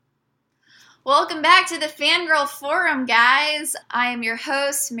Welcome back to the Fangirl Forum, guys. I am your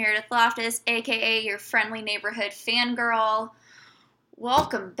host, Meredith Loftus, aka your friendly neighborhood fangirl.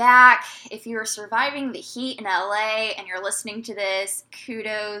 Welcome back. If you are surviving the heat in LA and you're listening to this,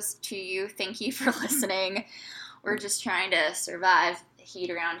 kudos to you. Thank you for listening. We're just trying to survive the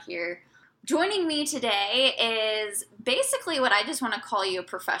heat around here. Joining me today is basically what I just want to call you a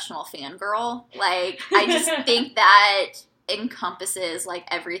professional fangirl. I just think that encompasses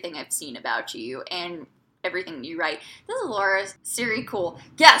everything I've seen about you and everything you write. This is Laura Siricool.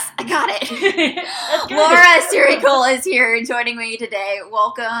 Yes, I got it. Laura Siricool is here joining me today.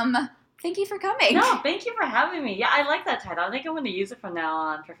 Welcome. Thank you for coming. No, thank you for having me. Yeah, I like that title. I think I'm going to use it from now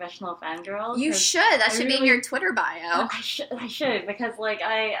on, professional fangirl. You should. That should be in your Twitter bio. I should because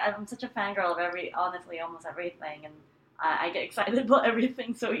I'm such a fangirl of almost everything, and I get excited about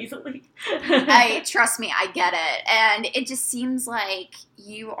everything so easily. Trust me, I get it. And it just seems like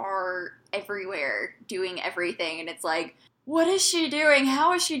you are everywhere doing everything. And it's like, what is she doing?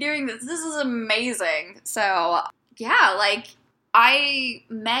 How is she doing this? This is amazing. So, yeah, I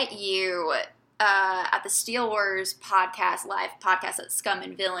met you at the Steele Wars live podcast at Scum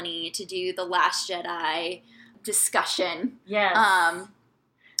and Villainy to do the Last Jedi discussion. Yes.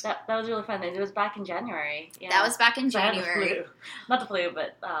 That was really fun. It was back in January. Yeah. That was back in January. I had the flu. Not the flu,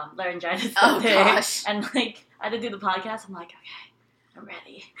 but laryngitis. Oh, gosh. And I had to do the podcast. I'm like, okay, I'm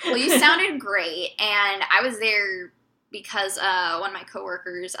ready. Well, you sounded great. And I was there because one of my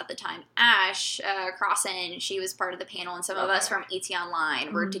coworkers at the time, Ash Crossan, she was part of the panel. And some of us from ET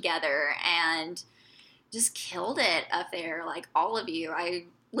Online were together and just killed it up there. All of you. I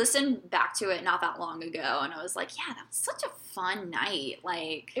listened back to it not that long ago, and I was like, yeah, that was such a fun night.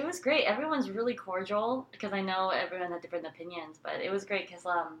 It was great. Everyone's really cordial, because I know everyone had different opinions, but it was great because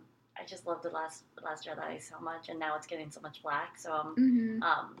I just loved the Last Jedi so much, and now it's getting so much flack, so and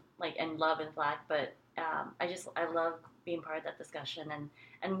love and flack, but I love being part of that discussion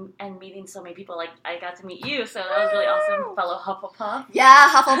and meeting so many people. I got to meet you, so that was really awesome, fellow Hufflepuff. Yeah,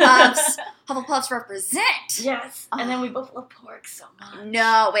 Hufflepuffs. Hufflepuffs represent. Yes, and then we both love pork so much.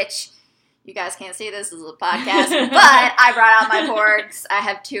 No, which you guys can't see, this is a podcast, but I brought out my porks. I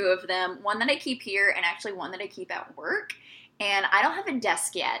have two of them, one that I keep here and actually one that I keep at work. And I don't have a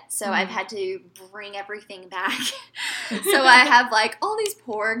desk yet, so I've had to bring everything back. So I have, all these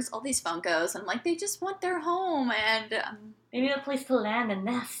porgs, all these Funkos, and they just want their home, and they need a place to land and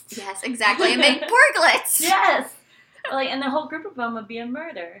nest. Yes, exactly, and make porglets! Yes! And the whole group of them would be a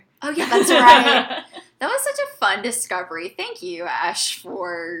murder. Oh, yeah, that's right. That was such a fun discovery. Thank you, Ash,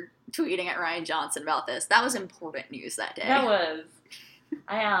 for tweeting at Ryan Johnson about this. That was important news that day. That was.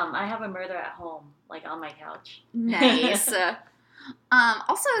 I have a murder at home, on my couch. Nice.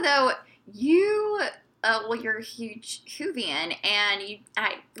 Also, though, you're a huge Whovian, and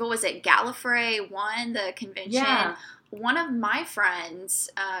what was it, Gallifrey won the convention. Yeah. One of my friends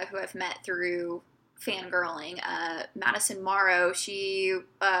who I've met through fangirling, Madison Morrow, she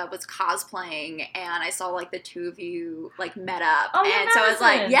was cosplaying, and I saw the two of you met up, oh, yeah, and Madison. So I was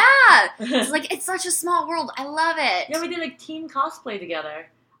like, yeah, it's it's such a small world. I love it. Yeah, we did team cosplay together.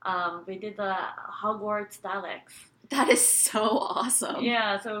 We did the Hogwarts Daleks. That is so awesome.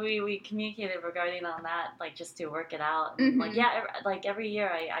 Yeah, so we communicated regarding on that, just to work it out. And every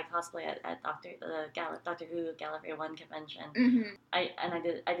year I cosplay at Doctor Who Gallifrey 1 convention. Mm-hmm. I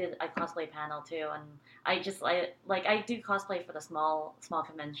did a cosplay panel too, and I do cosplay for the small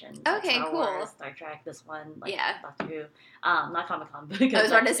conventions. Okay, Star cool. Wars, Star Trek, this one, Doctor Who, not Comic-Con because I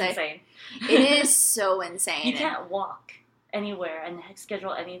was about to say, insane. It is so insane. You can't walk anywhere and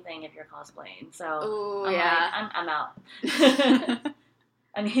schedule anything if you're cosplaying. So I'm out.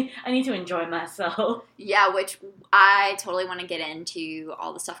 I need to enjoy myself. Yeah, which I totally want to get into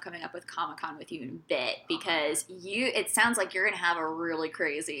all the stuff coming up with Comic-Con with you in a bit, because it sounds like you're going to have a really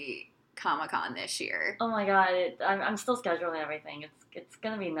crazy Comic-Con this year. Oh my god, I'm still scheduling everything. It's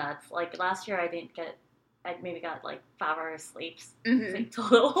going to be nuts. Last year I maybe got 5 hours sleep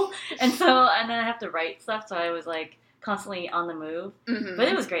total. And then I have to write stuff, so I was constantly on the move, but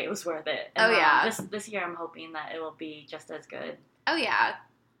it was great. It was worth it. And, this year I'm hoping that it will be just as good. Oh yeah.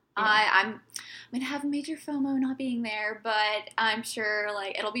 I'm gonna have major FOMO not being there, but I'm sure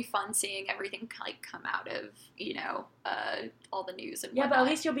it'll be fun seeing everything come out of all the news and whatnot. But at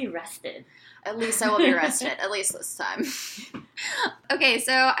least you'll be rested. At least I will be rested, at least this time. Okay,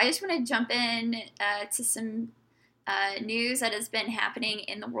 so I just want to jump in to some news that has been happening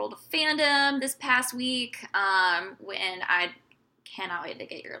in the world of fandom this past week, when I cannot wait to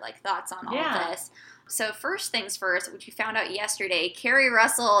get your thoughts on all of this. So first things first, which you found out yesterday, Kerry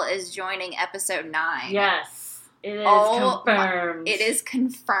Russell is joining episode 9. Yes. It is confirmed. It is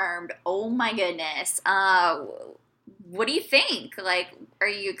confirmed. Oh my goodness. What do you think? Like, are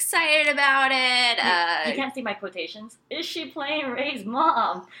you excited about it? You can't see my quotations. Is she playing Rey's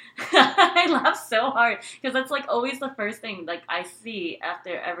mom? I laugh so hard because that's like always the first thing like I see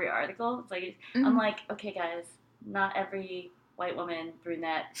after every article. It's like I'm like, okay, guys, not every white woman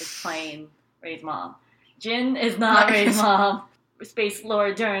brunette is playing Rey's mom. Jin is not Rey's mom. Space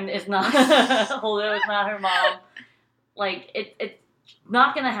Lord Dern is not. Holdo is not her mom. Like it's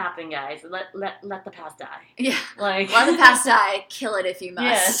not gonna happen, guys. Let the past die. Yeah. Like let the past die. Kill it if you must.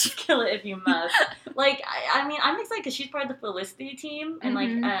 Yes, kill it if you must. Like I mean, I'm excited because she's part of the Felicity team, and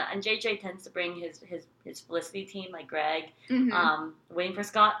and JJ tends to bring his Felicity team, like Greg, waiting for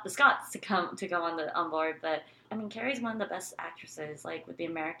the Scots to come on board. But I mean, Carrie's one of the best actresses. Like with the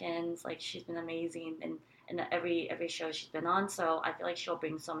Americans, like she's been amazing, and in every show she's been on. So I feel like she'll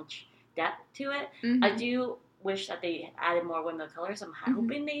bring so much depth to it. I do wish that they added more women of color, so I'm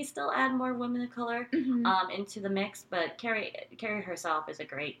hoping they still add more women of color into the mix. But Carrie herself is a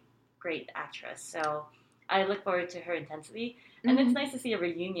great actress, so I look forward to her intensity, and it's nice to see a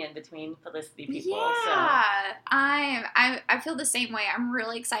reunion between Felicity people. Yeah, so. I feel the same way. I'm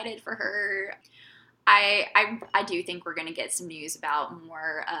really excited for her. I do think we're gonna get some news about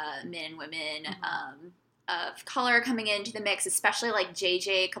more men and women of color coming into the mix, especially like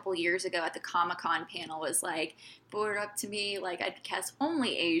JJ a couple years ago at the Comic-Con panel was like, if it were up to me, like I'd cast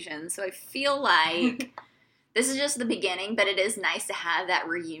only Asians. So I feel like this is just the beginning, but it is nice to have that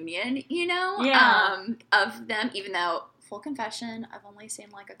reunion, you know, of them, even though, full confession, I've only seen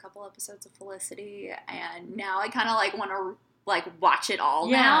like a couple episodes of Felicity, and now I kind of like want to like watch it all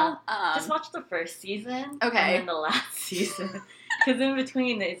now. Just watch the first season, okay, and then the last season. Because in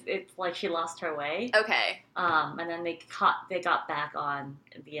between, it's like she lost her way. Okay. And then they got back on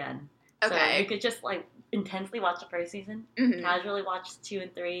at the end. Okay. So you could just like intensely watch the first season, casually watch 2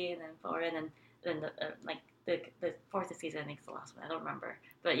 and 3, and then 4, and then the fourth season I think is the last one. I don't remember,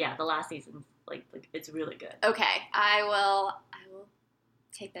 but yeah, the last season like it's really good. Okay, I will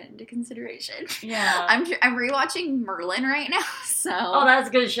take that into consideration. Yeah. I'm rewatching Merlin right now, so. Oh, that's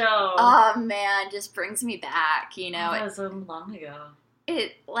a good show. Oh man, just brings me back, you know. That was so long ago.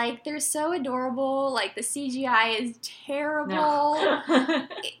 It like they're so adorable. Like the CGI is terrible, no.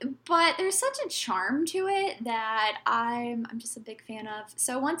 but there's such a charm to it that I'm just a big fan of.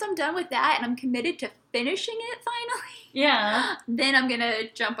 So once I'm done with that and I'm committed to finishing it finally, then I'm gonna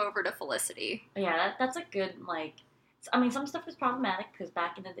jump over to Felicity. Yeah, that's a good like. I mean, some stuff is problematic because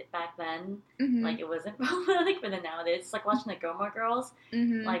back then, like it wasn't problematic, but then now it is. It's like watching the Gilmore Girls,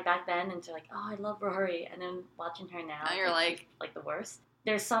 like back then, and you're like, oh, I love Rory, and then watching her now, you're like the worst.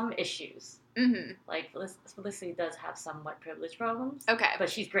 There's some issues. Like Felicity does have some white privilege problems. Okay, but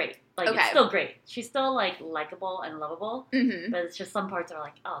she's great. Like it's still great. She's still like likable and lovable. But it's just some parts are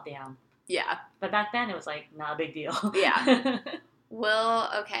like, oh damn. Yeah. But back then it was like not a big deal. Yeah.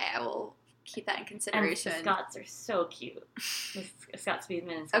 Well, okay, I will keep that in consideration. And the Scots are so cute. Scott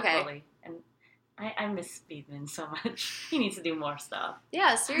Speedman and Scott Foley. And I miss Speedman so much. He needs to do more stuff.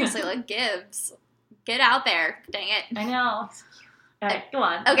 Yeah, seriously, like Gibbs. Get out there. Dang it. I know. All right, go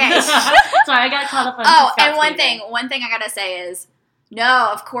on. Okay. Sorry, I got caught up on Scott and Speedman. one thing I gotta say is, no,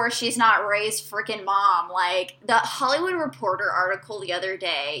 of course she's not Rey's freaking mom. Like, the Hollywood Reporter article the other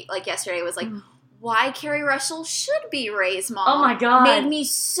day, like yesterday, was like, why Carrie Russell should be Rey's mom. Oh my god. Made me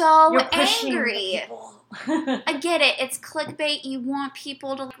so You're angry. I get it. It's clickbait. You want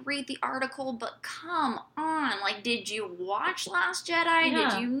people to read the article, but come on. Like, did you watch Last Jedi? Yeah.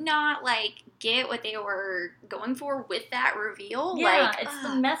 Did you not, like, get what they were going for with that reveal? Yeah, like, it's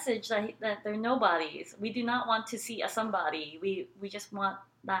the message that they're nobodies. We do not want to see a somebody. We just want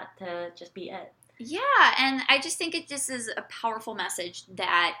that to just be it. Yeah, and I just think it just is a powerful message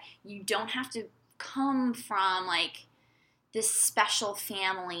that you don't have to come from like this special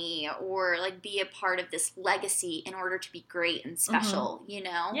family or like be a part of this legacy in order to be great and special, you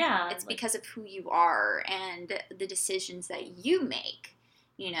know? Yeah. It's because of who you are and the decisions that you make,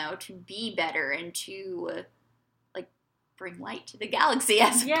 you know, to be better and to like bring light to the galaxy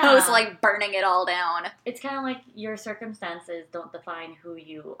as opposed to like burning it all down. It's kind of like your circumstances don't define who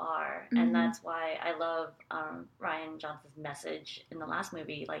you are. And that's why I love Rian Johnson's message in the last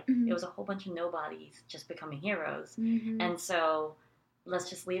movie. Like, it was a whole bunch of nobodies just becoming heroes. And so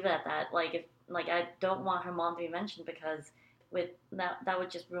let's just leave it at that. Like, I don't want her mom to be mentioned because with that would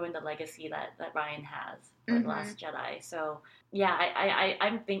just ruin the legacy that Rian has for The Last Jedi. So, yeah,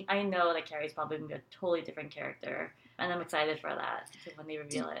 I know that Carrie's probably going to be a totally different character And I'm excited for that when they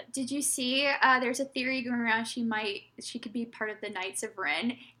reveal it. Did you see? There's a theory going around she could be part of the Knights of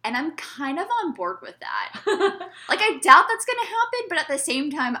Ren, and I'm kind of on board with that. Like, I doubt that's gonna happen, but at the same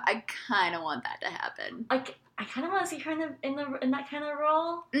time, I kind of want that to happen. Like, I kind of want to see her in that kind of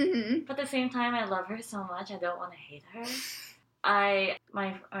role, but at the same time, I love her so much. I don't want to hate her. I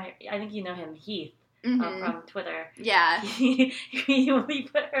think you know him, Heath, from Twitter. Yeah. We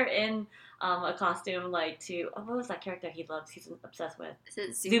put her in a costume like to what was that character he loves? He's obsessed with.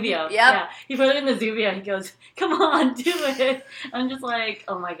 Zubio. Yep. Yeah. He put it in the Zubio. He goes, "Come on, do it." I'm just like,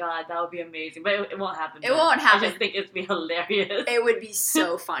 oh my god, that would be amazing, but it won't happen. It won't happen. I just think it'd be hilarious. It would be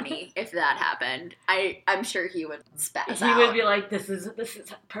so funny if that happened. I'm sure he would spaz out. He would be like, "This is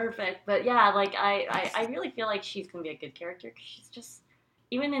perfect." But yeah, like I really feel like she's gonna be a good character because she's just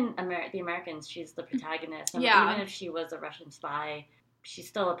even in the Americans, she's the protagonist. And even if she was a Russian spy, she's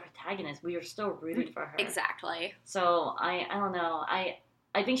still a protagonist. We are still rooting for her. Exactly. So I don't know. I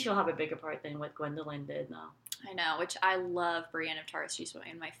think she'll have a bigger part than what Gwendolyn did now. I know, which I love Brienne of Tarth. She's one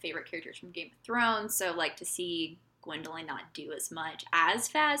of my favorite characters from Game of Thrones. So like to see Gwendolyn not do as much as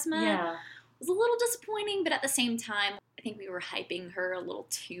Phasma was a little disappointing, but at the same time, I think we were hyping her a little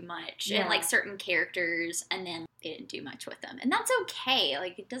too much and like certain characters, and then they didn't do much with them, and that's okay.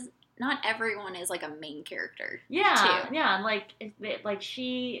 Like it doesn't. Not everyone is like a main character. Yeah, too. Yeah. Like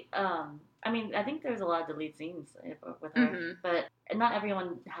she. I mean, I think there's a lot of deleted scenes with her, but not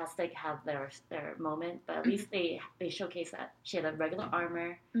everyone has to have their moment. But at least they showcase that she had a regular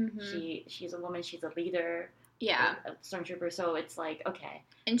armor. She's a woman. She's a leader. Yeah, a stormtrooper. So it's like okay,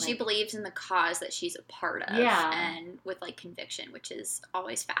 and she believes in the cause that she's a part of. Yeah, and with like conviction, which is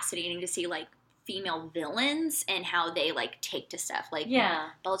always fascinating to see. Like female villains and how they like take to stuff. Like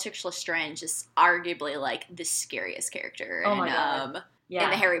Bellatrix Lestrange is arguably like the scariest character in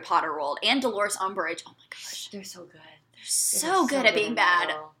the Harry Potter world, and Dolores Umbridge. Oh my gosh, they're so good. They're so good at being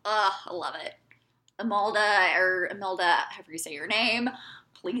bad. Ugh, I love it. Imelda, however you say your name.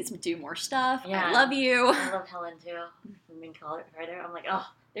 Please do more stuff. Yeah. I love you. I love Helen too. I mean, call it writer. I'm like, oh,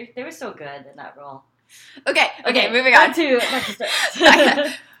 they were so good in that role. Okay, moving on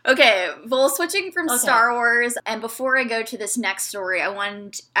to okay, well, switching from Star Wars, and before I go to this next story,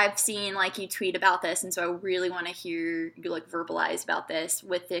 I've seen, like, you tweet about this, and so I really want to hear you, like, verbalize about this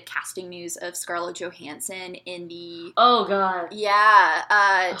with the casting news of Scarlett Johansson in the... Oh, God.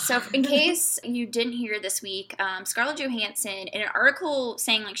 Yeah, so in case you didn't hear this week, Scarlett Johansson, in an article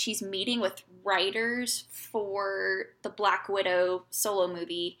saying, like, she's meeting with writers for the Black Widow solo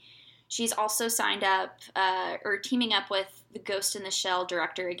movie. She's also signed up, or teaming up with the Ghost in the Shell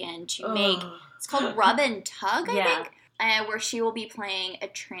director again to make, it's called Rub and Tug, I think, where she will be playing a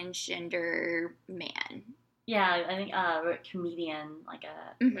transgender man. Yeah, I think a comedian, like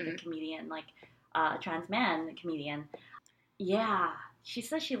a comedian, like a trans man comedian. Yeah, she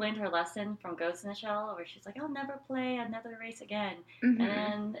says she learned her lesson from Ghost in the Shell, where she's like, I'll never play another race again.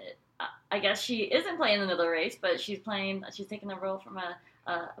 And I guess she isn't playing another race, but she's taking the role from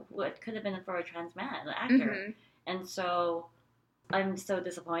what could have been for a trans man, an actor. And so I'm so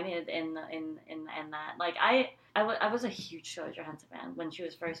disappointed in that. Like I was a huge Scarlett Johansson fan when she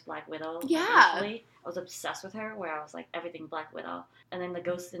was first Black Widow. Yeah. Initially. I was obsessed with her, where I was like everything Black Widow. And then the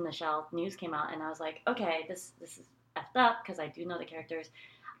Ghost in the Shell news came out, and I was like, okay, this is effed up because I do know the characters.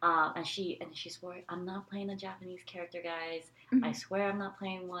 And she swore, I'm not playing a Japanese character, guys. I swear I'm not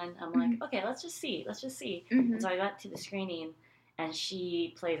playing one. I'm like, okay, let's just see. And so I got to the screening, and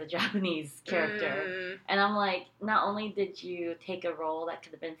she plays a Japanese character. And I'm like, not only did you take a role that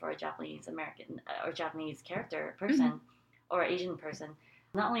could have been for a Japanese American or Japanese character person or Asian person,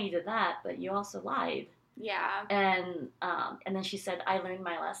 not only you did that, but you also lied. Yeah. And then she said, I learned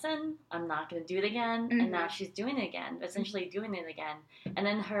my lesson. I'm not going to do it again. And now she's doing it again, essentially doing it again. And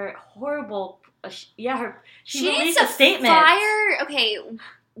then her horrible, she needs to statement. Okay,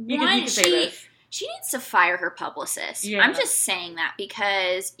 you can say this. She needs to fire her publicist. Yeah. I'm just saying that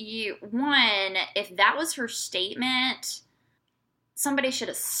because if that was her statement, somebody should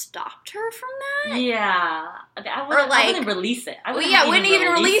have stopped her from that. Yeah. I wouldn't release it. I wouldn't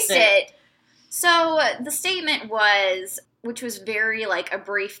even release it. So the statement was, which was very like a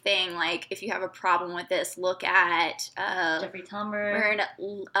brief thing, like if you have a problem with this, look at Jeffrey Tambor,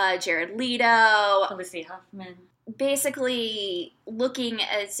 Jared Leto, Felicity Huffman. Basically looking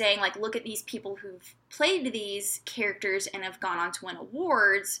at saying, like, look at these people who've played these characters and have gone on to win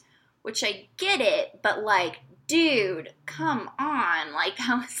awards, which I get it, but, like, dude, come on. Like,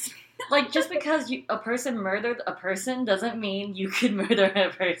 that was... Like, just because a person murdered a person doesn't mean you could murder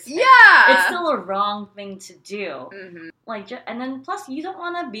a person. Yeah! It's still a wrong thing to do. Like, and then, plus, you don't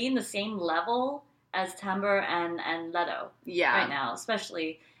want to be in the same level as Timbre and Leto. Yeah. Right now,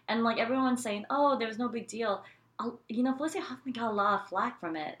 especially. And, like, everyone's saying, oh, there's no big deal. You know, Felicity Huffman got a lot of flack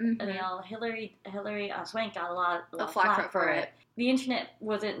from it. Mm-hmm. You know, Hilary Swank got a lot of flack for it. The internet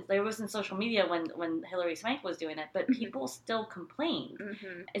there wasn't social media when Hilary Swank was doing it, but Mm-hmm. people still complained.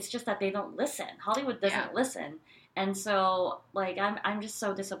 Mm-hmm. It's just that they don't listen. Hollywood doesn't listen. And so, like, I'm just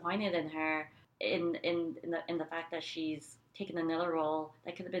so disappointed in her in the fact that she's taken another role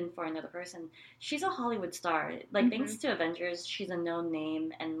that could have been for another person. She's a Hollywood star. Like, thanks to Avengers, she's a known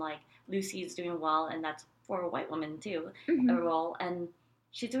name, and, like, Lucy's doing well, and that's for a white woman too, a role, and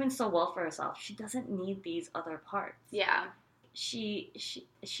she's doing so well for herself. She doesn't need these other parts. Yeah. She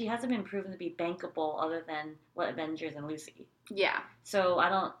hasn't been proven to be bankable other than what Avengers and Lucy. Yeah.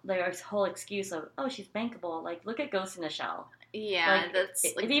 So there's whole excuse of, oh, she's bankable. Like, look at Ghost in the Shell. Yeah, like,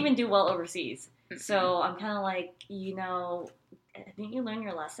 it didn't even do well overseas. So I'm kind of like, you know, didn't you learn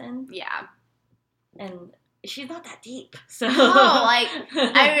your lesson? Yeah. And she's not that deep. So like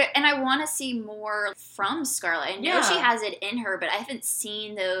I want to see more from Scarlett. I know she has it in her, but I haven't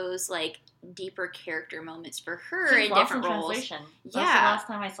seen those, like, deeper character moments for her in different roles. Translation. That's the last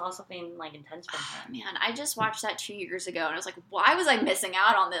time I saw something, like, intense from her. Man, I just watched that 2 years ago, and I was like, why was I missing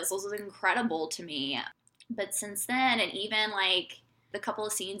out on this? This was incredible to me. But since then, and even, like, the couple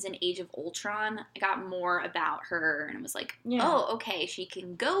of scenes in Age of Ultron, I got more about her, and it was like, oh, okay, she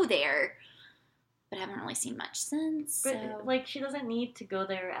can go there. But I haven't really seen much since. But, so. like, she doesn't need to go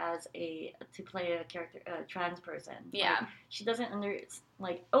there to play a character, a trans person. Yeah. Like, she doesn't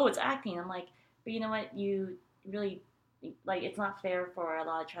like, oh, it's acting. I'm like, but you know what? You really, like, it's not fair for a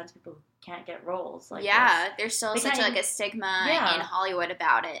lot of trans people who can't get roles. Like, there's still such, like, a stigma in Hollywood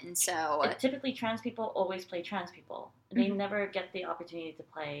about it. And so. Typically, trans people always play trans people. They never get the opportunity to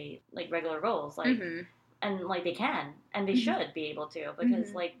play, like, regular roles. Like, and, like, they can, and they should be able to,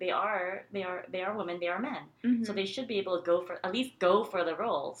 because like, they are women, they are men, so they should be able to at least go for the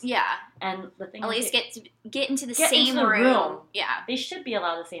roles. Yeah, and the thing at least get into the get same into the room. Yeah, they should be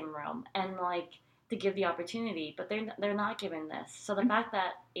allowed the same room, and, like, to give the opportunity, but they're not given this. So the fact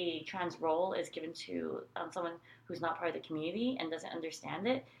that a trans role is given to someone who's not part of the community and doesn't understand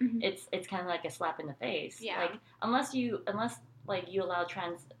it, it's kind of like a slap in the face. Yeah, like, unless like, you allow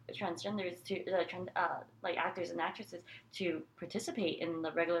transgenders to like, actors and actresses to participate in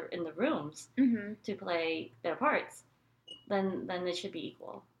the rooms to play their parts, then it should be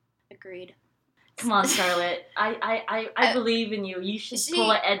equal. Agreed. Come on, Scarlett. I believe in you. You should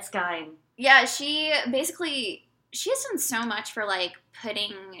pull an Ed Skine. Yeah, she has done so much for, like,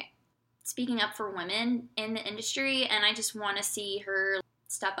 speaking up for women in the industry, and I just want to see her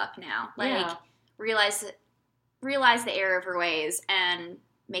step up now. Like, realize the error of her ways and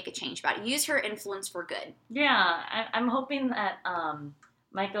make a change about it. Use her influence for good. Yeah, I'm hoping that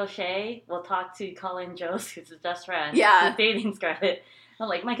Michael Shea will talk to Colin Jost, who's his best friend, who's dating Scarlett. And,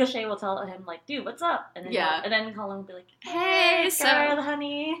 like, Michael Shea will tell him, like, dude, what's up? And then Colin will be like, hey, Scarlett,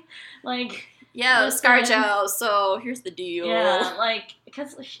 honey. Like, yo, ScarJo, so here's the deal. Yeah, like,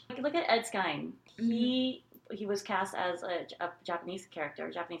 because, look at Ed Skine. He was cast as a Japanese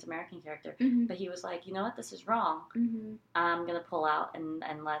American character, but he was like, you know what, this is wrong. I'm gonna pull out and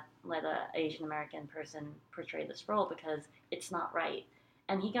let a Asian American person portray this role because it's not right.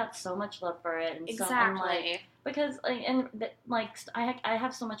 And he got so much love for it, and exactly. Because, like, I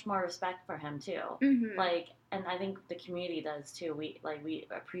have so much more respect for him too. Like, and I think the community does too. We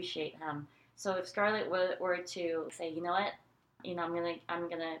appreciate him. So if Scarlett were to say, you know what, you know, I'm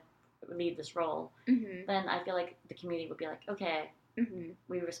gonna lead this role, then I feel like the community would be like, okay,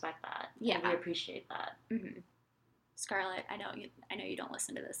 we respect that. Yeah, we appreciate that. Scarlett, I know you don't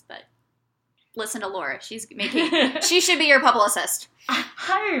listen to this, but listen to Laura. She should be your publicist.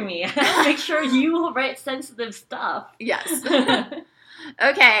 Hire me. I'll make sure you write sensitive stuff. Yes.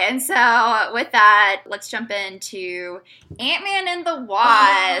 Okay, and so with that, let's jump into Ant-Man and the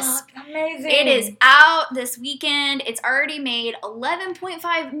Wasp. Oh, amazing. It is out this weekend. It's already made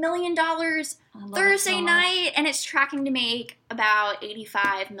 $11.5 million Thursday night, and it's tracking to make about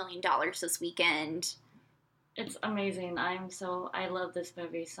 $85 million this weekend. It's amazing. I love this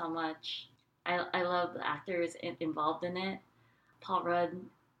movie so much. I love the actors involved in it. Paul Rudd,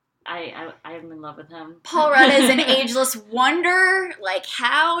 I am in love with him. Paul Rudd is an ageless wonder. Like,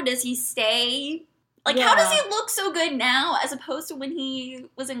 how does he stay? Like, how does he look so good now as opposed to when he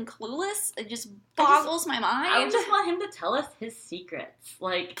was in Clueless? It just boggles my mind. I just want him to tell us his secrets.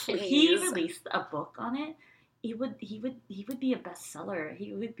 Like, please. If he released a book on it, he would be a bestseller.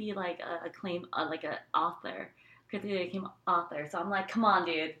 He would be like a claim, like an author. Critically acclaimed author. So I'm like, come on,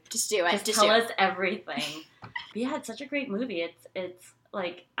 dude. Just do it. Just tell us everything. But yeah, it's such a great movie. It's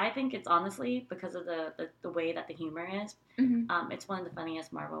like, I think it's honestly because of the way that the humor is. Mm-hmm. It's one of the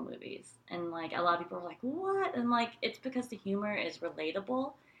funniest Marvel movies, and like a lot of people are like, "What?" And like, it's because the humor is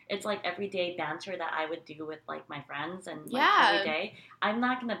relatable. It's like everyday banter that I would do with like my friends and like every day. I'm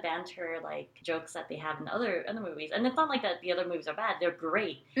not gonna banter like jokes that they have in other movies, and it's not like that the other movies are bad. They're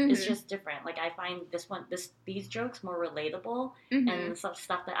great. Mm-hmm. It's just different. Like I find these jokes more relatable, Mm-hmm. and some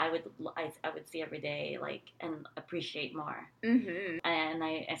stuff that I would see every day, like, and appreciate more. Mm-hmm. And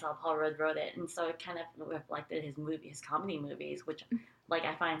I saw Paul Rudd wrote it, and so it kind of reflected his comedy movies, which like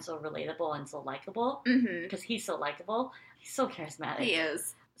I find so relatable and so likable because he's so likable, he's so charismatic. He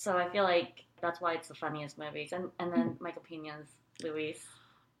is. So I feel like that's why it's the funniest movies. And then Michael Pena's Luis.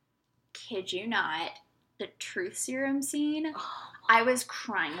 Kid you not, the truth serum scene, I was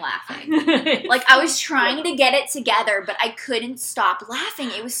crying laughing. Like, I was trying to get it together, but I couldn't stop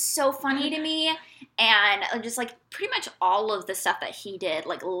laughing. It was so funny to me. And just, like, pretty much all of the stuff that he did,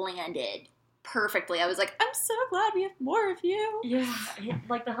 like, landed perfectly. I was like, I'm so glad we have more of you. Yeah.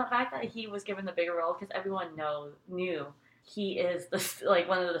 Like, the fact that he was given the bigger role, because everyone knew he is like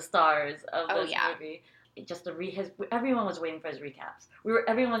one of the stars of this movie. Just everyone was waiting for his recaps.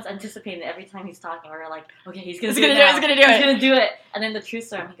 Everyone's anticipating every time he's talking. We were like, okay, he's gonna do it. And then the truth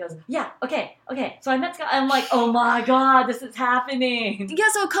serum, he goes, yeah, okay. So I met Scott. I'm like, oh my god, this is happening. Yeah.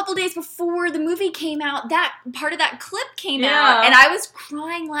 So a couple days before the movie came out, that part of that clip came out, and I was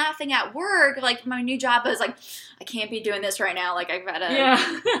crying, laughing at work. Like my new job, I was like, I can't be doing this right now. Like I've got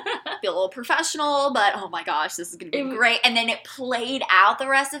to be a little professional, but oh my gosh, this is gonna be great. And then it played out the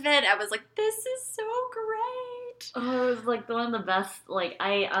rest of it. I was like, this is so great. Oh, it was like one of the best. Like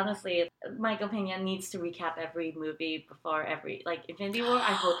I honestly, Michael Pena needs to recap every movie before every like Infinity War.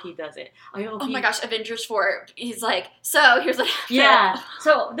 I hope he does it. Oh my gosh, Avengers 4. He's like, so here's what happened. Yeah.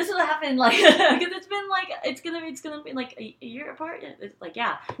 So this is what happened. Like because it's been like it's gonna be like a year apart. It's like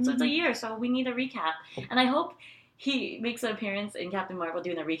so it's a year. So we need a recap, and I hope he makes an appearance in Captain Marvel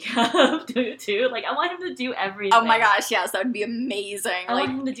doing a recap too. Like I want him to do everything. Oh my gosh, yes, that would be amazing. I want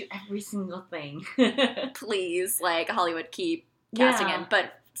him to do every single thing. Please, like Hollywood, keep casting him.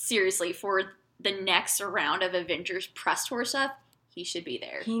 But seriously, for the next round of Avengers press tour stuff, he should be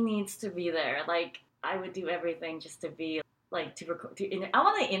there. He needs to be there. Like I would do everything just to be like I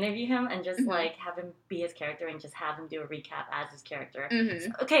want to interview him and just like have him be his character and just have him do a recap as his character. So,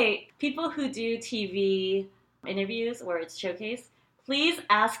 okay, people who do TV interviews where it's showcased, please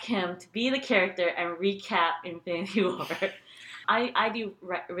ask him to be the character and recap Infinity War. I do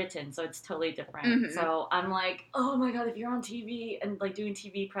written, so it's totally different. So I'm like, oh my god, if you're on TV and like doing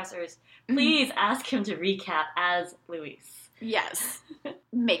TV pressers, please ask him to recap as Luis. Yes.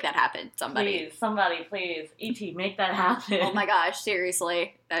 Make that happen, somebody. Please. E.T., make that happen. Oh my gosh,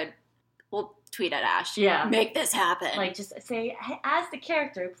 seriously. We'll tweet at Ash. Yeah. Make this happen. Like, just say, hey, as the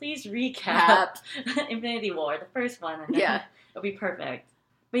character, please recap Infinity War, the first one. And it'll be perfect.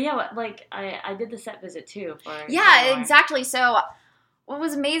 But yeah, like, I did the set visit, too. Yeah, exactly. So, what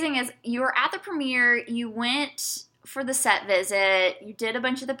was amazing is you were at the premiere, you went for the set visit, you did a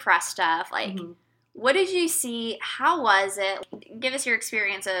bunch of the press stuff, like... What did you see? How was it? Give us your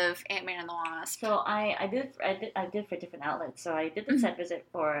experience of Ant-Man and the Wasp. So I did for different outlets. So I did the set visit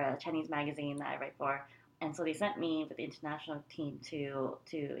for a Chinese magazine that I write for, and so they sent me with the international team to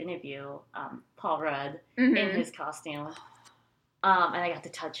interview Paul Rudd in his costume, and I got to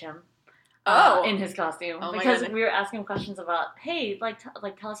touch him. In his costume because we were asking him questions about, hey,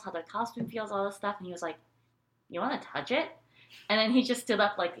 tell us how the costume feels, all this stuff, and he was like, you want to touch it? And then he just stood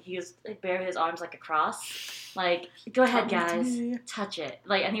up like he was bare his arms like a cross, like go ahead guys, touch it,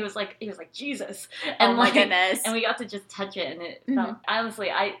 like, and he was like Jesus, and oh my goodness, and we got to just touch it, and it felt, honestly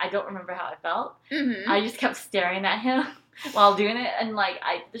I don't remember how it felt. I just kept staring at him while doing it, and like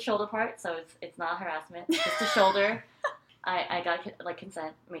the shoulder part, so it's not harassment, just the shoulder. I got like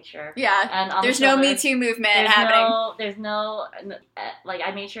consent, make sure. Yeah, and there's no Me Too movement happening. There's no like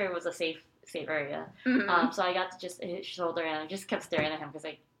I made sure it was a safe area. So I got to just hit his shoulder and I just kept staring at him because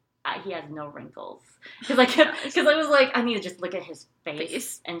he has no wrinkles. Because I was like, I need to just look at his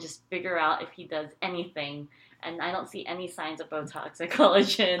face and just figure out if he does anything. And I don't see any signs of Botox or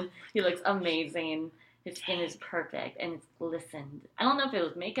collagen. He looks amazing. His skin is perfect and it's glistened. I don't know if it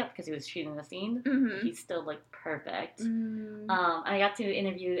was makeup because he was shooting the scene. But he still looked perfect. I got to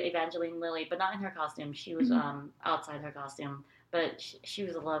interview Evangeline Lilly, but not in her costume. She was outside her costume. But she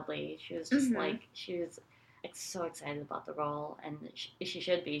was lovely. She was just like, she was so excited about the role, and she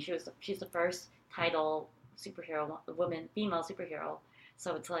should be. She's the first title female superhero.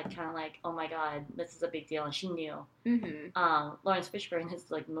 So it's like kind of like, oh my god, this is a big deal, and she knew. Lawrence Fishburne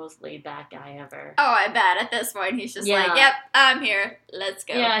is like the most laid back guy ever. Oh, I bet at this point he's just like, yep, I'm here, let's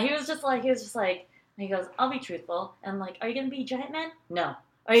go. Yeah, he was just like, he goes, I'll be truthful. And I'm like, are you gonna be Giant Man? No.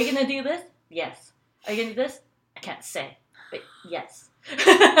 Are you gonna do this? Yes. Are you gonna do this? I can't say, but yes.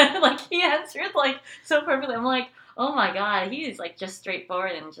 Like he answered like so perfectly. I'm like, oh my god, he is like just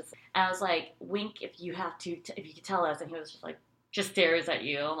straightforward and just. And I was like, wink if you have to, if you could tell us. And he was just like, just stares at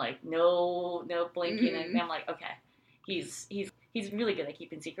you, like no blinking. And I'm like, okay, he's really good at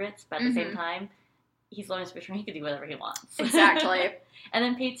keeping secrets, but at the same time, he's Lawrence Fishburne. He could do whatever he wants. Exactly. And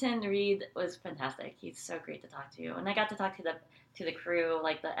then Peyton Reed was fantastic. He's so great to talk to, and I got to talk to the crew,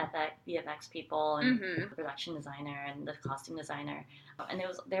 like the VFX people and the production designer and the costume designer, and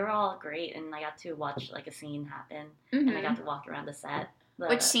they were all great. And I got to watch like a scene happen, and I got to walk around the set.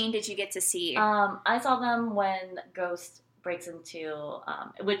 Which scene did you get to see? I saw them when Ghost breaks into,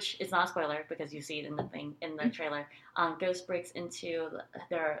 which is not a spoiler because you see it in the trailer. Ghost breaks into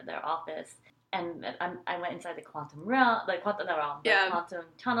their office, and I went inside the quantum realm, the quantum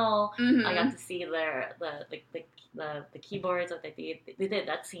tunnel. I got to see the keyboards that they did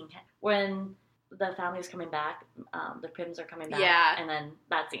that scene when the family's coming back, the Prims are coming back, and then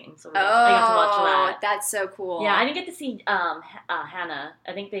that scene. So I got to watch that. That's so cool. Yeah, I didn't get to see Hannah.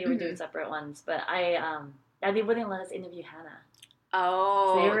 I think they were doing separate ones, but they wouldn't let us interview Hannah.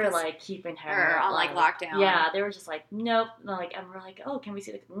 Oh, so they were like keeping her on like lockdown. Yeah, they were just like, nope. And we're like, oh, can we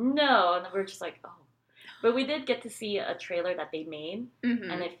see no? And we're just like, oh. But we did get to see a trailer that they made,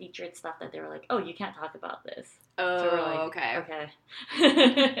 and it featured stuff that they were like, oh, you can't talk about this. Oh, so we're like,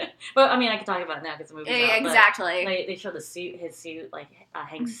 okay. But I mean, I can talk about it now because the movie's out. Exactly. They showed his suit, like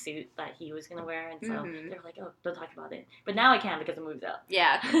Hank's suit that he was gonna wear, and so they were like, oh, don't talk about it. But now I can because the movie's out.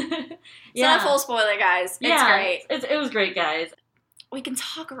 Yeah. It's not a full spoiler, guys. It's great. It was great, guys. We can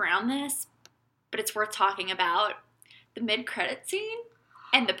talk around this, but it's worth talking about the mid-credit scene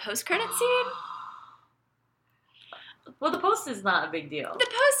and the post-credit scene. Well, the post is not a big deal. The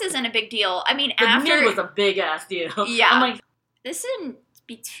post isn't a big deal. I mean, the mid was a big-ass deal. Yeah. I'm like, this shouldn't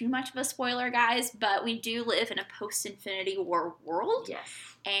be too much of a spoiler, guys, but we do live in a post-Infinity War world. Yes.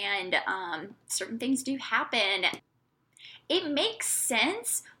 And certain things do happen. It makes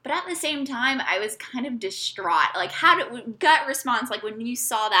sense, but at the same time, I was kind of distraught. Like, gut response, like, when you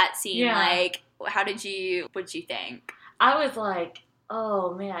saw that scene, like, what'd you think? I was like,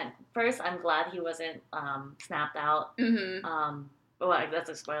 oh, man. First, I'm glad he wasn't snapped out. Well, that's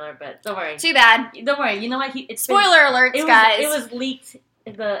a spoiler, but don't worry. Too bad. Don't worry. You know what? Spoiler alerts, guys. It was leaked.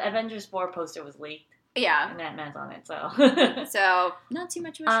 The Avengers 4 poster was leaked. Yeah. And Ant-Man's on it, so. So, not too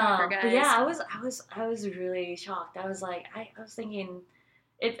much of a shocker, guys. But yeah, I was really shocked. I was like, I was thinking,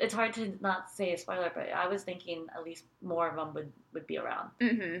 it's hard to not say a spoiler, but I was thinking at least more of them would be around.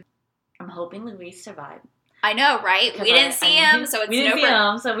 I'm hoping Luis survived. I know, right? We didn't see him, so it's we didn't see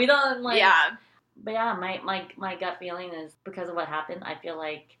him, so we don't like. Yeah. But yeah, my gut feeling is because of what happened. I feel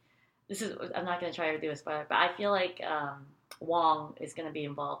like I'm not gonna try to do a spoiler, but I feel like Wong is gonna be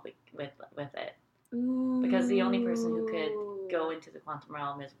involved with it. Ooh. Because the only person who could go into the quantum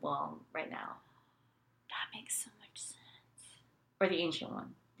realm is Wong right now. That makes so much sense. Or the ancient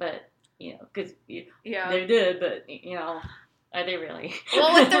one, but because they did, but are they really?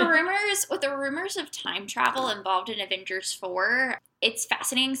 Well, with the rumors of time travel involved in Avengers 4, it's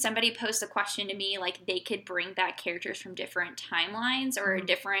fascinating. Somebody posed a question to me, like they could bring back characters from different timelines or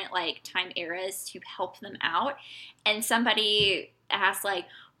different like time eras to help them out. And somebody asked, like,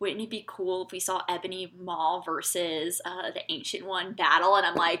 wouldn't it be cool if we saw Ebony Maw versus the Ancient One battle? And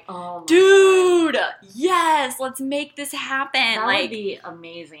I'm like, dude, yes, let's make this happen. That would be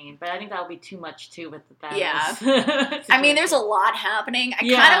amazing, but I think that would be too much too with the Thanos. Yeah. I mean, there's a lot happening. I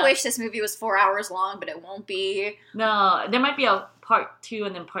kind of wish this movie was 4 hours long, but it won't be. No, there might be a part 2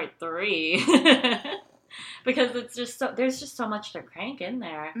 and then part 3. Because there's just so much to crank in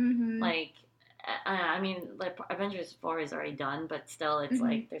there. Like, I mean, like Avengers 4 is already done, but still, it's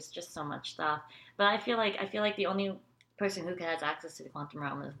like there's just so much stuff. But I feel like the only person who has access to the quantum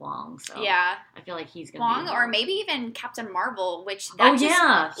realm is Wong. So yeah, I feel like he's gonna Wong, or maybe even Captain Marvel, which she's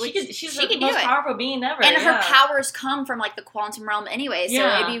the most powerful being ever, and her powers come from like the quantum realm anyway. So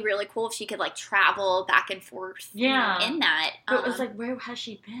it'd be really cool if she could like travel back and forth. Yeah, in that. But it's like, where has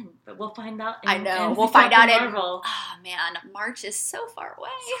she been? But we'll find out. We'll find out in Marvel. Oh man, March is so far away.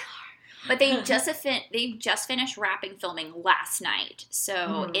 But they just finished wrapping filming last night,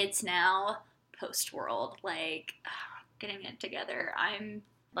 so it's now post-world, like getting it together. I'm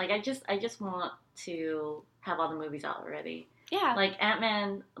like, I just want to have all the movies out already. Yeah. Like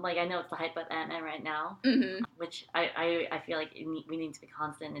Ant-Man, like I know it's the hype of Ant-Man right now, which I feel like we need to be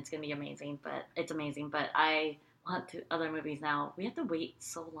constant. It's gonna be amazing, but it's amazing. But I want to other movies now. We have to wait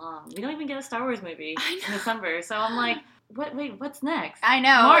so long. We don't even get a Star Wars movie in December. So I'm like, what's next? I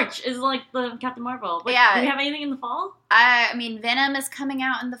know. March is like the Captain Marvel. Do we have anything in the fall? I mean, Venom is coming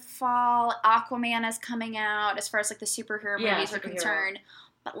out in the fall. Aquaman is coming out as far as like the superhero movies are concerned.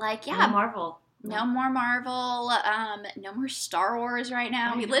 But like, no Marvel. No more Marvel. No more Star Wars right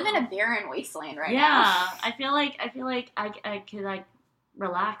now. We live in a barren wasteland right now. Yeah, I feel like I could like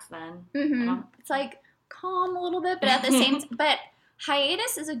relax then. It's like calm a little bit, but at the same but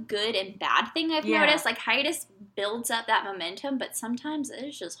hiatus is a good and bad thing I've noticed. Like hiatus builds up that momentum, but sometimes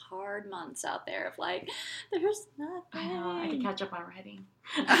it's just hard months out there of like there's nothing. I know, I can catch up on writing.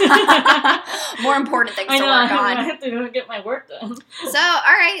 More important things to work on. I have to get my work done. So,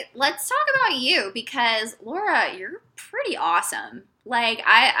 all right, let's talk about you because Laura, you're pretty awesome. Like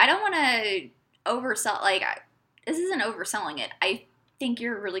I don't want to oversell. Like this isn't overselling it. I think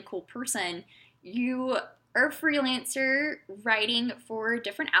you're a really cool person. You are a freelancer writing for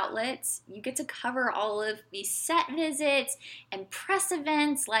different outlets. You get to cover all of these set visits and press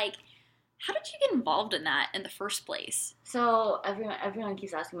events. Like, how did you get involved in that in the first place? So everyone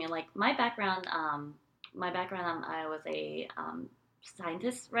keeps asking me, like, my background, I was a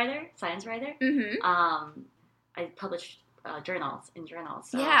science writer. I published journals.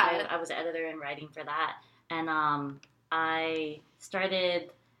 So I was an editor and writing for that. And I started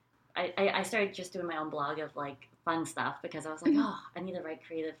just doing my own blog of like fun stuff because I was like, I need to write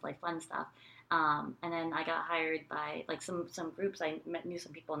creative, like fun stuff. And then I got hired by like some groups. I knew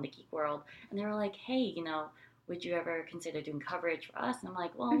some people in the geek world, and they were like, hey, would you ever consider doing coverage for us? And I'm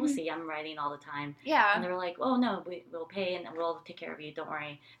like, well, we'll see. I'm writing all the time. Yeah. And they were like, oh, no, we'll pay and we'll take care of you. Don't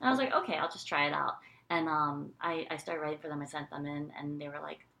worry. And I was like, okay, I'll just try it out. And I started writing for them. I sent them in, and they were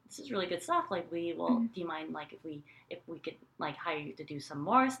like, this is really good stuff. Like, we will, do you mind, like, if we could, like, hire you to do some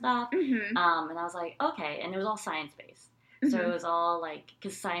more stuff? And I was like, okay. And it was all science-based. So it was all, like,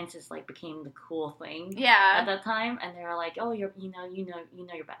 because science is, like, became the cool thing at that time. And they were like, oh,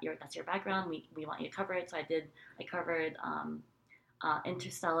 that's your background. We want you to cover it. So I covered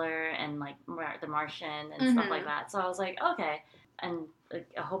Interstellar and, like, The Martian and stuff like that. So I was like, okay. And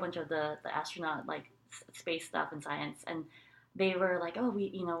a whole bunch of the astronaut, like, space stuff and science. And they were like, oh,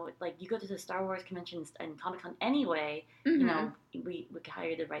 like, you go to the Star Wars conventions and Comic-Con anyway, we could hire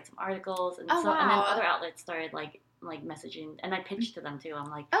you to write some articles. And and then other outlets started, like messaging, and I pitched to them too. I'm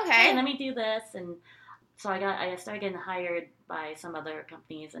like, okay, hey, let me do this. And so I started getting hired by some other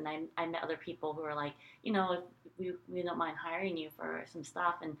companies, and I met other people who were like, if we don't mind hiring you for some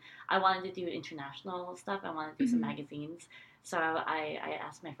stuff. And I wanted to do international stuff. I wanted to do some magazines. So I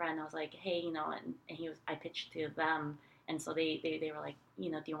asked my friend, I was like, hey, and I pitched to them. And so they were like, do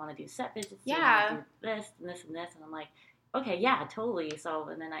you want to do set visits? Yeah. Do you want to do this and this and this? And I'm like, okay, yeah, totally. So,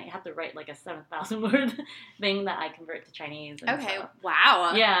 and then I have to write like a 7,000 word thing that I convert to Chinese. And okay, so,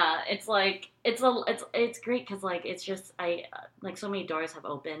 wow. Yeah, it's like, it's great because like, it's just, like so many doors have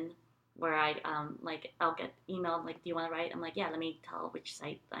opened where like, I'll get emailed, like, do you want to write? I'm like, yeah, let me tell which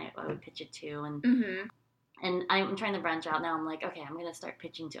site I would pitch it to. And and I'm trying to branch out now. I'm like, okay, I'm going to start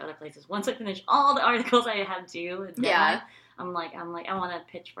pitching to other places. Once I finish all the articles I have due, I'm like, I want to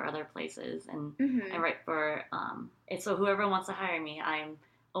pitch for other places. And I write for, and so whoever wants to hire me, I'm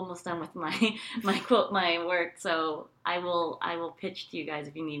almost done with my work. So I will pitch to you guys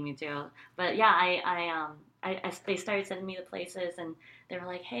if you need me to. But yeah, they started sending me to places, and they were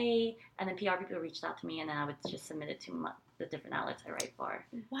like, hey, and then PR people reached out to me, and then I would just submit it to the different outlets I write for.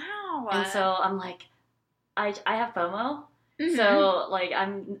 Wow. And so I'm like, I have FOMO, so like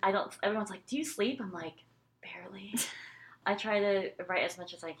everyone's like, do you sleep? I'm like, barely. I try to write as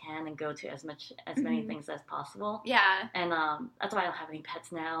much as I can and go to as many things as possible. Yeah. And that's why I don't have any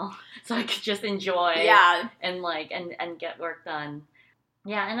pets now, so I could just enjoy. Yeah. And like and get work done.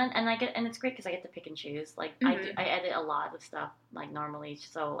 Yeah, and it's great because I get to pick and choose. Like I edit a lot of stuff like normally,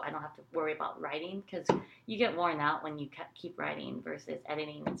 so I don't have to worry about writing because you get worn out when you keep writing versus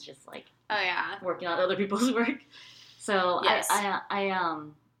editing. It's just like working on other people's work. So yes.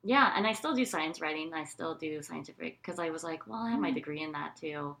 Yeah, and I still do science writing. I still do scientific because I was like, well, I have my degree in that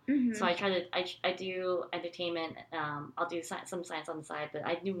too. So I try to I do entertainment. I'll do some science on the side, but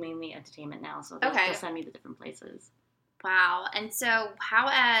I do mainly entertainment now. So they'll send me to different places. Wow. And so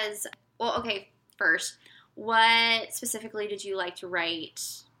first, what specifically did you like to write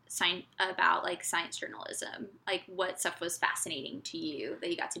about, like, science journalism? Like, what stuff was fascinating to you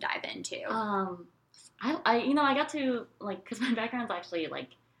that you got to dive into? I got to, like, because my background's actually, like,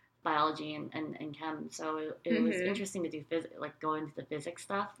 biology and chem, so it was interesting to do go into the physics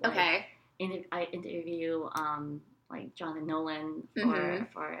stuff. Like, okay. I interview like Jonathan Nolan for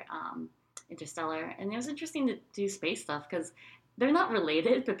Interstellar, and it was interesting to do space stuff because they're not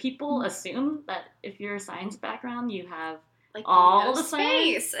related, but people assume that if you're a science background, you have like all the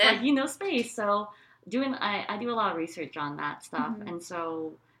space, like space. So I do a lot of research on that stuff, and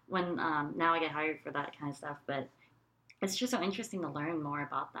so when now I get hired for that kind of stuff, but it's just so interesting to learn more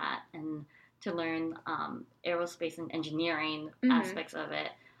about that and to learn aerospace and engineering aspects of it.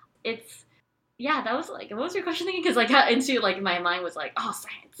 It's that was like, what was your question again? Because I got into like my mind was like, oh,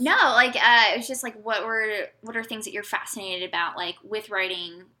 science. No, like it was just like what are things that you're fascinated about like with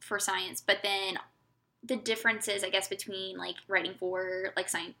writing for science, but then the differences I guess between like writing for like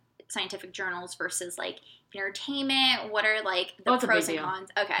scientific journals versus like entertainment. What are like the pros and cons?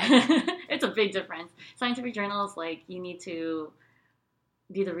 Okay. It's a big difference. Scientific journals, like you need to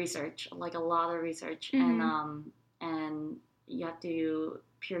do the research, like a lot of research, and you have to.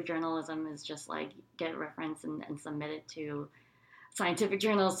 Pure journalism is just like get reference and submit it to scientific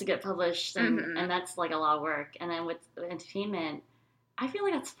journals to get published, and that's like a lot of work. And then with entertainment, I feel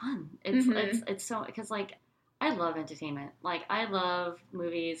like that's fun. It's so, because like I love entertainment. Like I love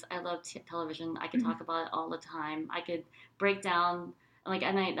movies. I love television. I could talk about it all the time. I could break down like,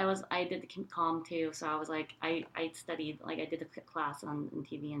 and I did the comm too. So I was like I studied, like I did a class on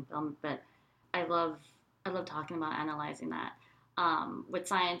TV and film, but I love talking about analyzing that. With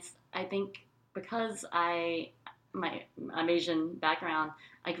science, I think because I'm Asian background,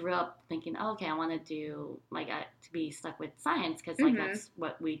 I grew up thinking, oh, okay, I want to do to be stuck with science because like that's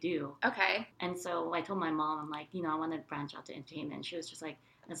what we do. Okay. And so I told my mom, I'm like, I want to branch out to entertainment. And she was just like,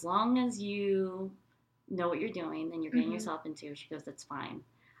 as long as you know what you're doing and you're getting yourself into, she goes, that's fine.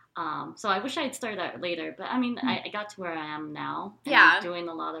 So I wish I had started that later, but I mean, I got to where I am now. And doing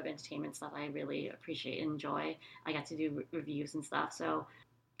a lot of entertainment stuff I really appreciate and enjoy. I got to do reviews and stuff. So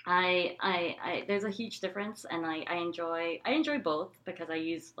I there's a huge difference, and I enjoy both because I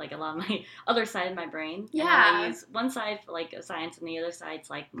use like a lot of my other side of my brain. Yeah. And I use one side for like science, and the other side's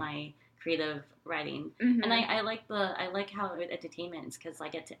like my creative writing. And I like how entertainment is because I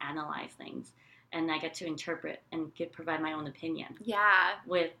get to analyze things. And I get to interpret and provide my own opinion. Yeah.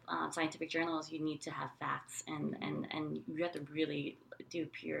 With scientific journals, you need to have facts, and you have to really do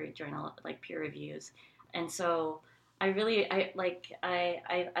peer reviews. And so I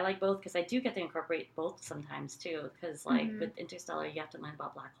like both because I do get to incorporate both sometimes too. Because like with Interstellar, you have to learn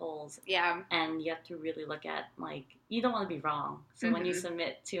about black holes. Yeah. And you have to really look at like, you don't want to be wrong. So when you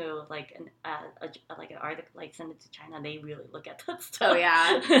submit to like an article, like send it to China, they really look at that stuff. Oh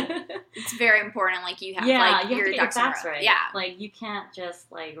yeah. It's very important. Like you have you your have to get ducks your facts right. Yeah. Like you can't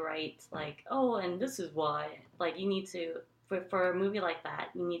just like write like, oh, and this is why. Like you need to for a movie like that,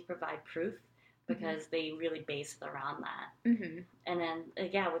 you need to provide proof. Because they really base it around that. And then,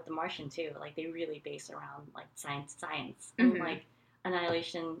 with The Martian, too. Like, they really base around, like, science. And, like,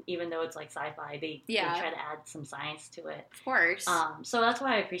 Annihilation, even though it's, like, sci-fi, they try to add some science to it. Of course. So that's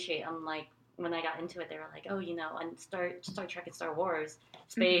why I appreciate, like, when I got into it, they were like, oh, and Star Trek and Star Wars,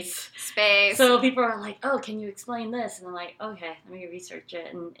 space. Space. So people are like, oh, can you explain this? And I'm like, okay, let me research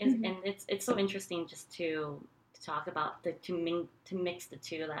it. And it's so interesting just to talk about to mix the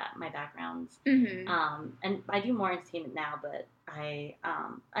two, that my backgrounds, and I do more entertainment now, but I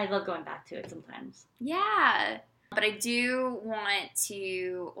love going back to it sometimes. Yeah, but I do want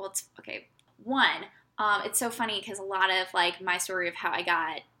to. Well, it's okay. One, it's so funny because a lot of like my story of how I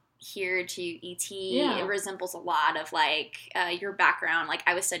got here to ET, it resembles a lot of like your background. Like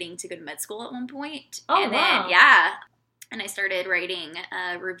I was studying to go to med school at one point, and then and I started writing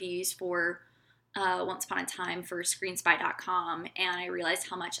reviews for. Once upon a time for screenspy.com, and I realized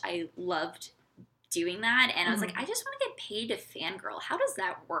how much I loved doing that, and I was like, I just want to get paid to fangirl. How does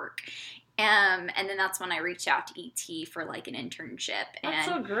that work? And then that's when I reached out to ET for like an internship. That's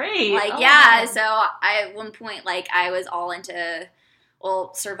so great. Like, so I at one point, like, I was all into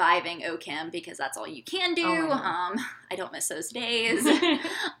surviving OChem because that's all you can do. I don't miss those days.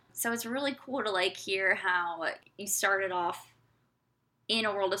 So it's really cool to like hear how you started off in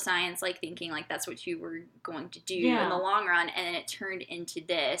a world of science, like thinking like that's what you were going to do in the long run, and then it turned into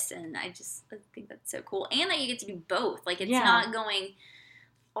this, and I think that's so cool, and that you get to do both. Like it's not going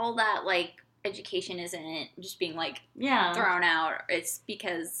all that, like education isn't just being like thrown out. It's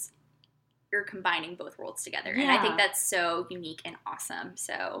because you're combining both worlds together. And I think that's so unique and awesome.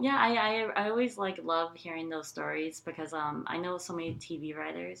 So yeah, I always love hearing those stories because I know so many TV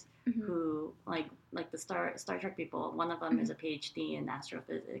writers who like the Star Trek people. One of them is a PhD in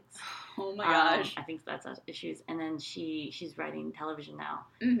astrophysics. Oh my gosh. I think that's issues. And then she's writing television now.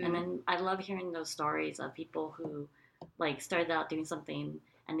 And then I love hearing those stories of people who like started out doing something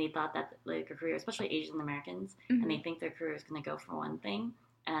and they thought that like a career, especially Asian Americans, and they think their career is going to go for one thing,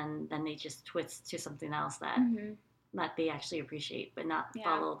 and then they just twist to something else that they actually appreciate, but not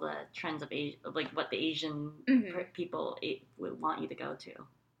follow the trends of like what the Asian people would want you to go to.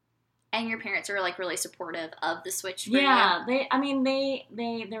 And your parents are like really supportive of the switch for you? They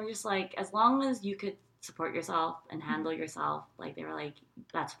were just like, as long as you could support yourself and handle yourself, like they were like,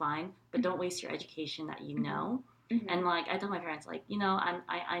 that's fine, but don't waste your education that you know. And like I told my parents, like, you know,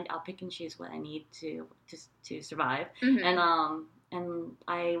 I'll pick and choose what I need to survive, and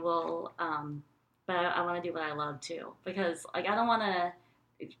I will, but I want to do what I love too, because like I don't want to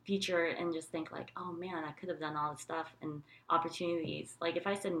future and just think like, oh man, I could have done all this stuff and opportunities. Like if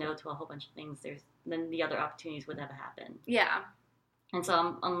I said no to a whole bunch of things, then the other opportunities would never happen. Yeah. And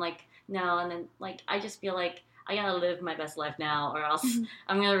so I'm like, no, and then like I just feel like I gotta live my best life now, or else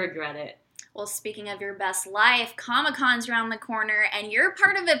I'm gonna regret it. Well, speaking of your best life, Comic-Con's around the corner, and you're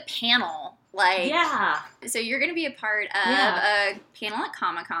part of a panel. Like, yeah. So you're going to be a part of a panel at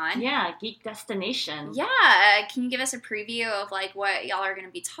Comic-Con. Yeah, Geek Destination. Yeah. Can you give us a preview of, like, what y'all are going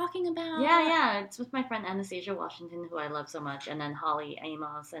to be talking about? Yeah. It's with my friend Anastasia Washington, who I love so much, and then Holly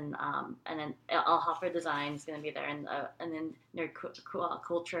Amos, and then Al Hoffer Design is going to be there, and then Nerd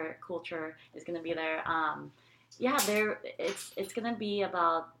Culture is going to be there. It's going to be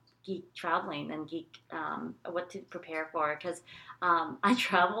about geek traveling and geek what to prepare for, because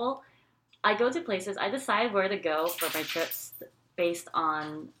I go to places, I decide where to go for my trips based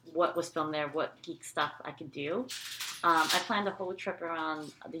on what was filmed there, what geek stuff I could do. I planned a whole trip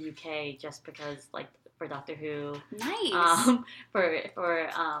around the UK just because, like, for Doctor Who. Nice.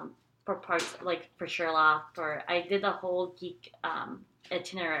 For parts, like for Sherlock, I did a whole geek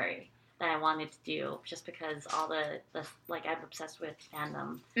itinerary that I wanted to do just because all the like I'm obsessed with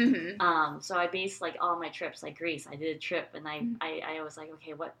fandom. So I based like all my trips, like Greece. I did a trip and I was like,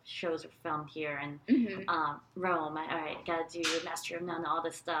 okay, what shows are filmed here? And Rome, I gotta do Master of None, all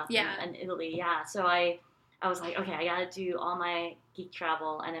this stuff. Yeah. And Italy, yeah. So I was like, okay, I gotta do all my geek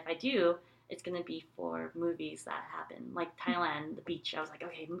travel, and if I do, it's gonna be for movies that happen, like Thailand, the beach. I was like,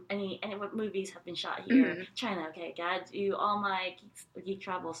 okay, any what movies have been shot here? China, okay, gotta do all my geek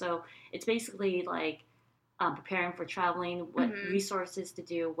travel. So it's basically like preparing for traveling, what resources to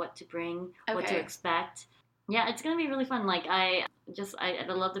do, what to bring, what to expect. Yeah, it's gonna be really fun. Like I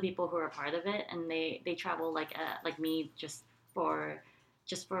love the people who are a part of it, and they travel like me just for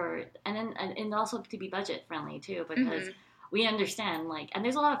and also to be budget friendly too, because. We understand, like, and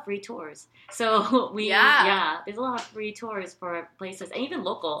there's a lot of free tours. So there's a lot of free tours for places, and even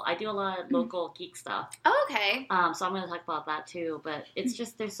local. I do a lot of local geek stuff. Oh, okay. So I'm going to talk about that too. But it's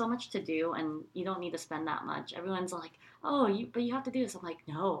just there's so much to do, and you don't need to spend that much. Everyone's like, but you have to do this. I'm like,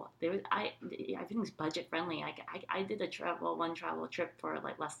 no, everything's budget friendly. I did one travel trip for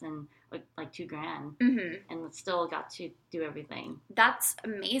like less than like $2,000, and still got to do everything. That's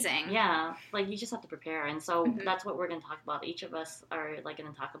amazing. Yeah, like you just have to prepare, and so that's what we're going to talk about. Each of us are like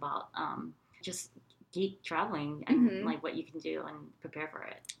going to talk about just geek traveling and like what you can do and prepare for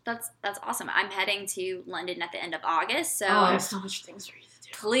it. That's awesome. I'm heading to London at the end of August, so I have so much things for you to do.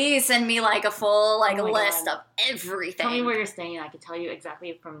 Please send me like a full list of everything. Tell me where you're staying. I can tell you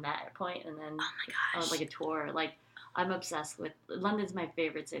exactly from that point, and then like a tour. Like I'm obsessed with London's my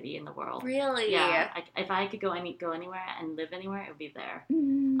favorite city in the world. Really? Yeah. If I could go anywhere and live anywhere, it would be there.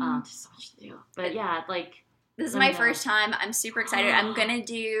 There's so much to do. But yeah, like. This is my first time. I'm super excited. I am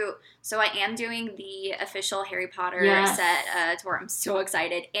doing the official Harry Potter set tour. I'm so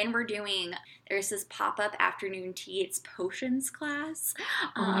excited. And there's this pop-up afternoon tea. It's potions class.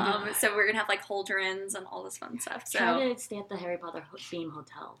 So we're going to have like cauldrons and all this fun stuff. So try to stay at the Harry Potter theme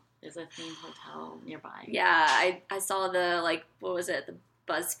hotel. There's a theme hotel nearby. Yeah, I saw the, like, what was it? The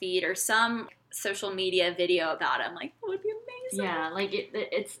BuzzFeed or some social media video about it. I'm like, that would be amazing. Yeah, like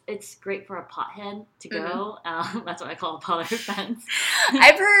it's great for a pothead to go. That's what I call Potter fans.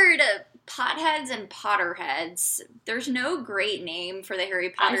 I've heard potheads and Potterheads. There's no great name for the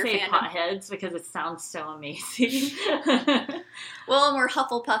Harry Potter fandom. I say potheads because it sounds so amazing. Well, we're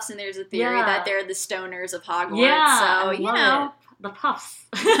Hufflepuffs, and there's a theory that they're the stoners of Hogwarts. Yeah, so you know. It. The puffs.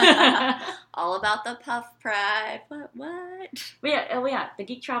 All about the puff pride. What? But yeah, the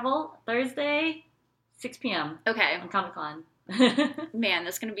Geek Travel, Thursday, 6 p.m. Okay. On Comic-Con. Man,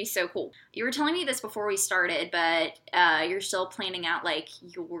 that's going to be so cool. You were telling me this before we started, but you're still planning out, like,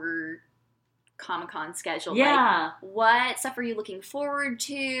 your Comic-Con schedule. Yeah. Like, what stuff are you looking forward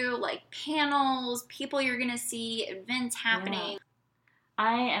to? Like, panels, people you're going to see, events happening. Yeah.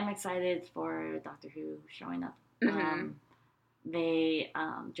 I am excited for Doctor Who showing up.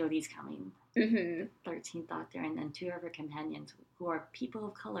 Jodie's coming. 13th Doctor, and then 2 of her companions who are people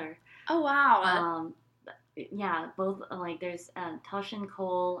of color. Oh, wow. Yeah, both, like, there's Toshin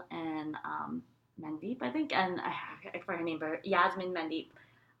Cole and Mandeep, I think, and I forgot her name, but Yasmin Mandeep.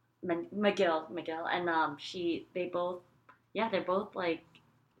 McGill, and they're both, like,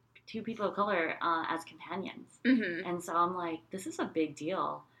 2 people of color as companions. And so I'm like, this is a big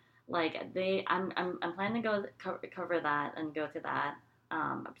deal. Like, I'm planning to go cover that and go to that.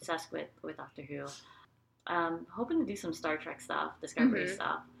 Obsessed with Doctor Who. Hoping to do some Star Trek stuff, Discovery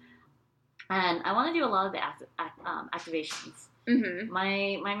stuff. And I want to do a lot of the activations.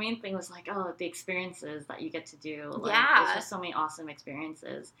 My main thing was like, the experiences that you get to do. Like, there's just so many awesome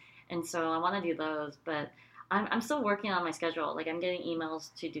experiences. And so I want to do those, but I'm still working on my schedule. Like, I'm getting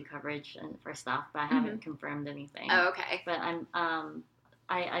emails to do coverage and for stuff, but I haven't confirmed anything. Oh, okay. But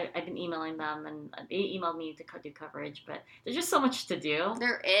I've been emailing them, and they emailed me to do coverage, but there's just so much to do.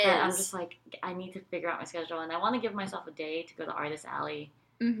 There is. But I'm just like, I need to figure out my schedule, and I want to give myself a day to go to Artist Alley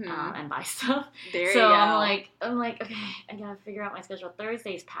and buy stuff. There you go. I'm like, okay, I gotta figure out my schedule.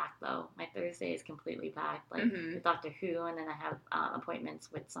 Thursday's packed though. My Thursday is completely packed, like with Doctor Who, and then I have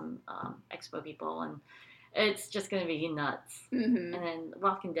appointments with some expo people, and it's just gonna be nuts. And then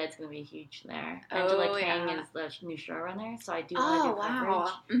Walking Dead's gonna be huge there. Angela Kang is the new showrunner, so I do want to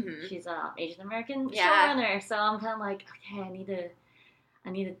do coverage. She's an Asian American showrunner, so I'm kind of like, okay, I need to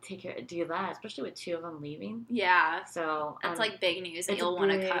do that, especially with 2 of them leaving. Yeah. So that's like big news that you'll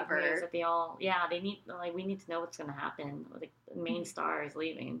want to cover. News that we need to know what's going to happen. Like, the main star is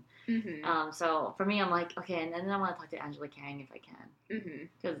leaving. So for me, I'm like, okay, and then I want to talk to Angela Kang if I can,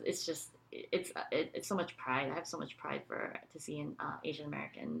 because it's just it's so much pride. I have so much pride to see an Asian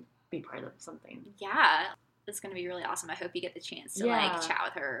American be part of something. Yeah. It's going to be really awesome. I hope you get the chance to like chat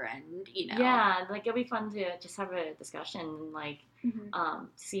with her and, Yeah, like, it'll be fun to just have a discussion and, like,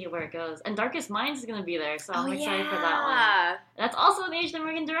 see where it goes. And Darkest Minds is going to be there, so I'm excited for that one. That's also an Asian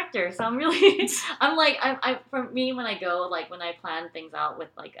American director, so I'm really, I'm like, for me, when I go, like, when I plan things out with,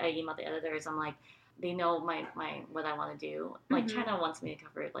 like, I email the editors, I'm like, they know my what I want to do. Like, China wants me to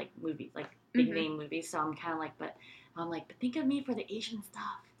cover, like, movies, like, big name movies, so I'm kind of like, but think of me for the Asian stuff,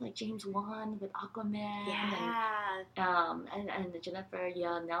 like James Wan with Aquaman, and Jennifer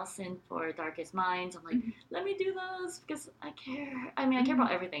Nelson for Darkest Minds. I'm like, let me do those because I care. I mean, I care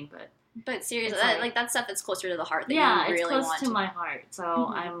about everything, but seriously, that stuff that's closer to the heart that you really want. Yeah, it's close to my heart.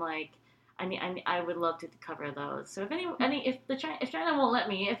 So I'm like, I would love to cover those. So if China won't let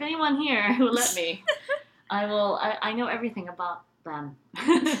me, if anyone here will let me, I will. I know everything about them.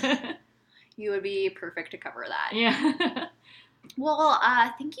 You would be perfect to cover that. Yeah. Well,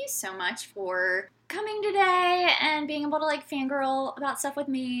 thank you so much for coming today and being able to, like, fangirl about stuff with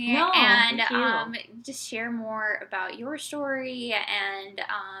me. And just share more about your story and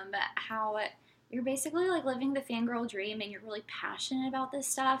how you're basically, like, living the fangirl dream and you're really passionate about this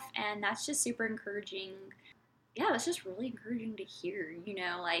stuff. And that's just super encouraging. Yeah, that's just really encouraging to hear,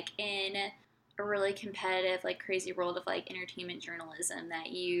 like, in a really competitive, like, crazy world of, like, entertainment journalism,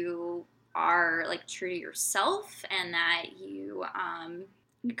 that you are, like, true to yourself and that you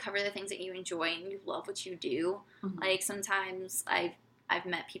cover the things that you enjoy and you love what you do. Like, sometimes I've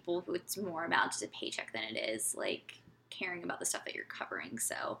met people who it's more about just a paycheck than it is, like, caring about the stuff that you're covering.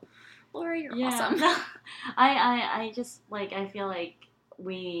 So, Laura, you're awesome. I just, like, I feel like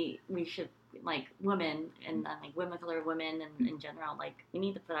we should, like, women and like women, color women, and in general, like, we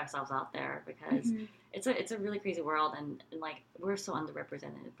need to put ourselves out there because it's a really crazy world, and like, we're so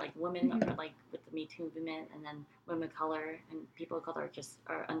underrepresented. Like, women are, like, with the Me Too movement, and then women of color and people of color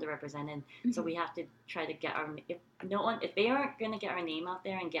are underrepresented. So we have to try to get if they aren't going to get our name out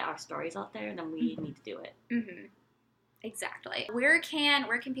there and get our stories out there, then we need to do it. Exactly. Where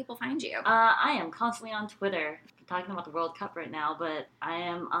can people find you? I am constantly on Twitter. I'm talking about the World Cup right now, but I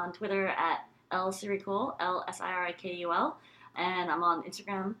am on Twitter at LSirikul, LSIRIKUL, and I'm on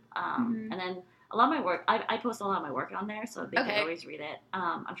Instagram. And then a lot of my work, I post a lot of my work on there, so they can always read it.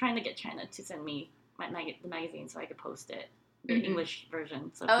 I'm trying to get China to send me the magazine so I could post it, the English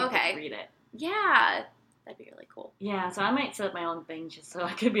version, so people can read it. Yeah. That'd be really cool. Yeah, so I might set up my own thing just so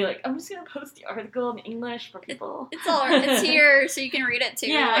I could be like, I'm just going to post the article in English for people. It's here, so you can read it too.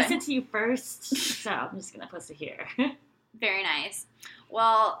 Yeah, I sent it to you first, so I'm just going to post it here. Very nice.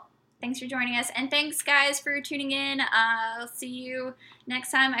 Well, Thanks for joining us. And thanks, guys, for tuning in. I'll see you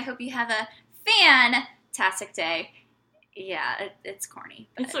next time. I hope you have a fantastic day. Yeah, it's corny.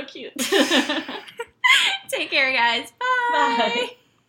 It's so cute. Take care, guys. Bye. Bye.